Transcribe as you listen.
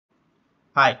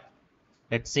Hi,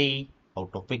 let's see how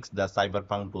to fix the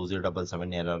Cyberpunk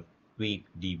 2077 error.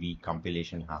 TweakDB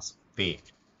compilation has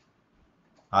failed.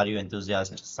 Are you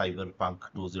enthusiastic Cyberpunk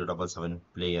 2077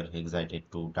 player excited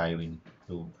to dive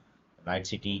into Night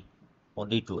City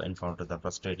only to encounter the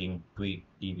frustrating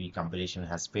TweakDB compilation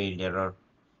has failed error?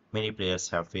 Many players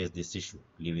have faced this issue,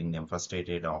 leaving them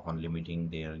frustrated, often limiting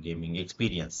their gaming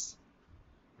experience.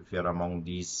 If you're among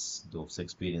those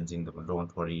experiencing them,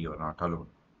 don't worry, you're not alone.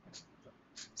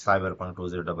 Cyberpunk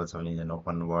 2077 is an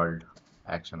open world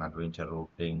action adventure role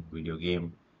playing video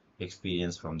game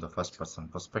experience from the first person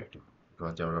perspective. It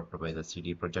was developed by the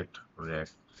CD Projekt,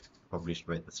 published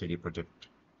by the CD Projekt.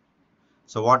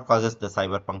 So, what causes the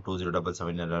Cyberpunk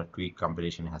 2077 error tweak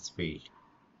compilation has failed?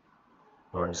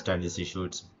 To understand this issue,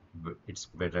 it's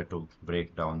better to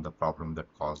break down the problem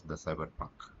that caused the Cyberpunk.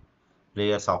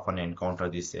 Players often encounter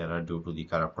this error due to the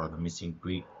corrupt or the missing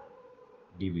tweak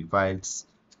DB files.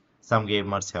 Some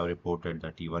gamers have reported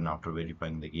that even after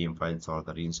verifying the game files or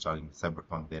the reinstalling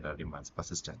Cyberpunk, there are remains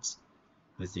persistence.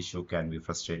 This issue can be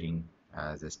frustrating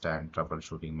as a standard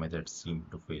troubleshooting methods seem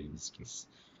to fail in this case.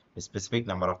 A specific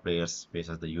number of players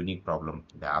faces the unique problem,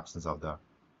 the absence of the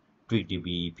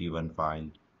TweakDB EP1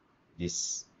 file.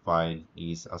 This file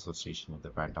is association with the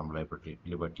Phantom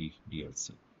Liberty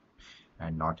DLC,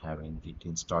 and not having it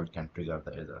installed can trigger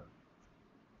the error.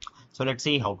 So let's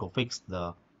see how to fix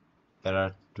the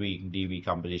error TweakDB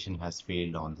compilation has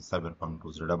failed on the Cyberpunk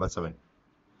 2077.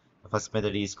 The first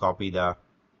method is copy the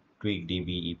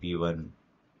TweakDB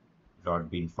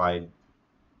ep1.bin file.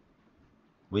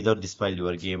 Without this file,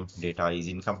 your game data is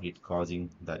incomplete, causing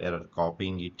the error.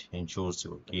 Copying it ensures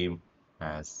your game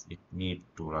has it need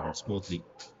to run smoothly.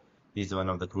 This is one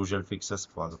of the crucial fixes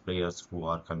for the players who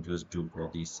are confused due to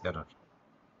this error.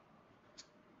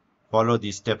 Follow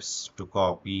these steps to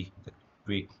copy the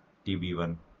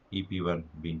TweakDB1 ep1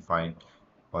 bin file,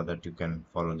 for that you can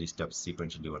follow these steps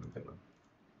sequentially one by one.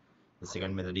 The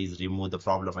second method is remove the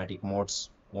problematic modes.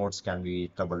 Modes can be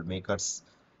troublemakers.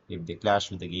 If they clash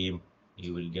with the game,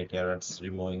 you will get errors.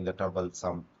 Removing the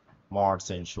troublesome mods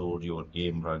ensure your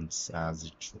game runs as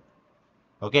it should.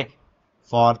 Okay,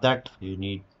 for that you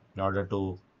need, in order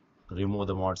to remove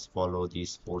the mods, follow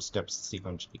these four steps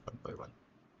sequentially one by one.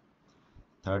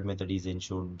 Third method is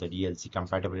ensure the DLC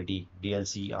compatibility.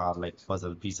 DLC are like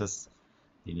puzzle pieces.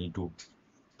 They need to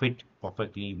fit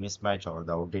perfectly. Mismatch or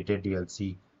the outdated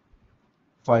DLC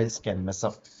files can mess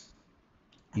up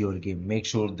your game. Make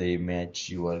sure they match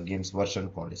your game's version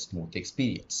for a smooth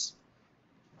experience.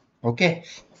 Okay,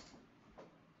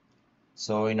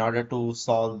 so in order to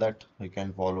solve that, you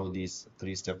can follow these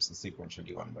three steps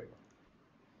sequentially one by one.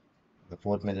 The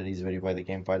fourth method is verify the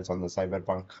game files on the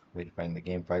Cyberpunk. Verifying the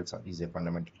game files is a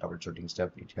fundamental troubleshooting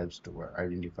step. It helps to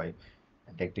identify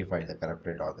and rectify the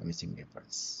corrupted or the missing game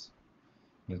files,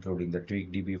 including the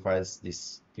TweakDB files.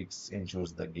 This fix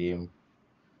ensures the game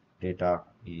data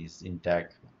is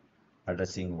intact,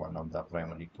 addressing one of the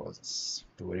primary causes.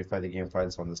 To verify the game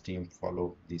files on the Steam,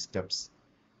 follow these steps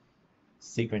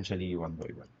sequentially one by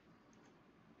one.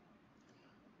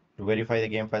 To verify the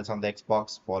game files on the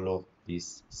Xbox, follow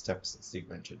these steps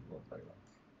sequentially one by one.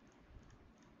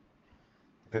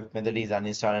 Fifth method is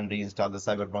uninstall and reinstall the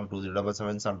Cyberpunk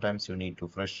 2077. Sometimes you need to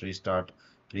fresh restart.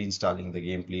 Reinstalling the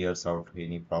game clears out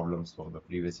any problems from the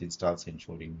previous installs,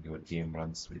 ensuring your game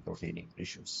runs without any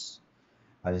issues.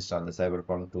 Uninstall the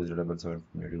Cyberpunk 2077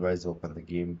 from your device. Open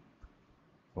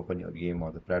your game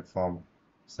on the platform.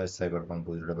 Search Cyberpunk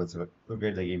 2077.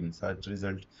 Locate the game in search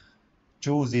result.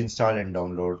 Choose install and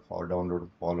download, or download.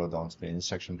 Follow the on-screen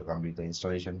instruction to complete the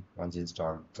installation. Once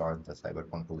installed, launch the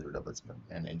Cyberpunk 2077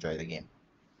 and enjoy the game.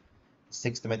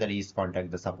 Sixth method is contact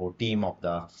the support team of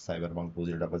the Cyberpunk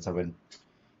 2077.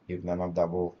 If none of the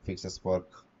above fixes work,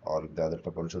 or if the other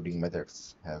troubleshooting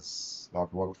methods has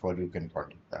not worked for you, can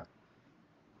contact the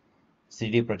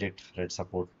CD Projekt Red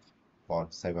support for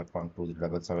Cyberpunk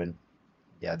 2077.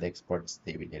 They are the experts.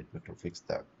 They will help you to fix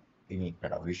the any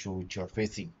kind of issue which you are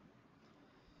facing.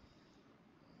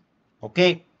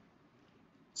 Okay,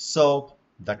 so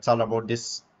that's all about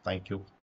this. Thank you.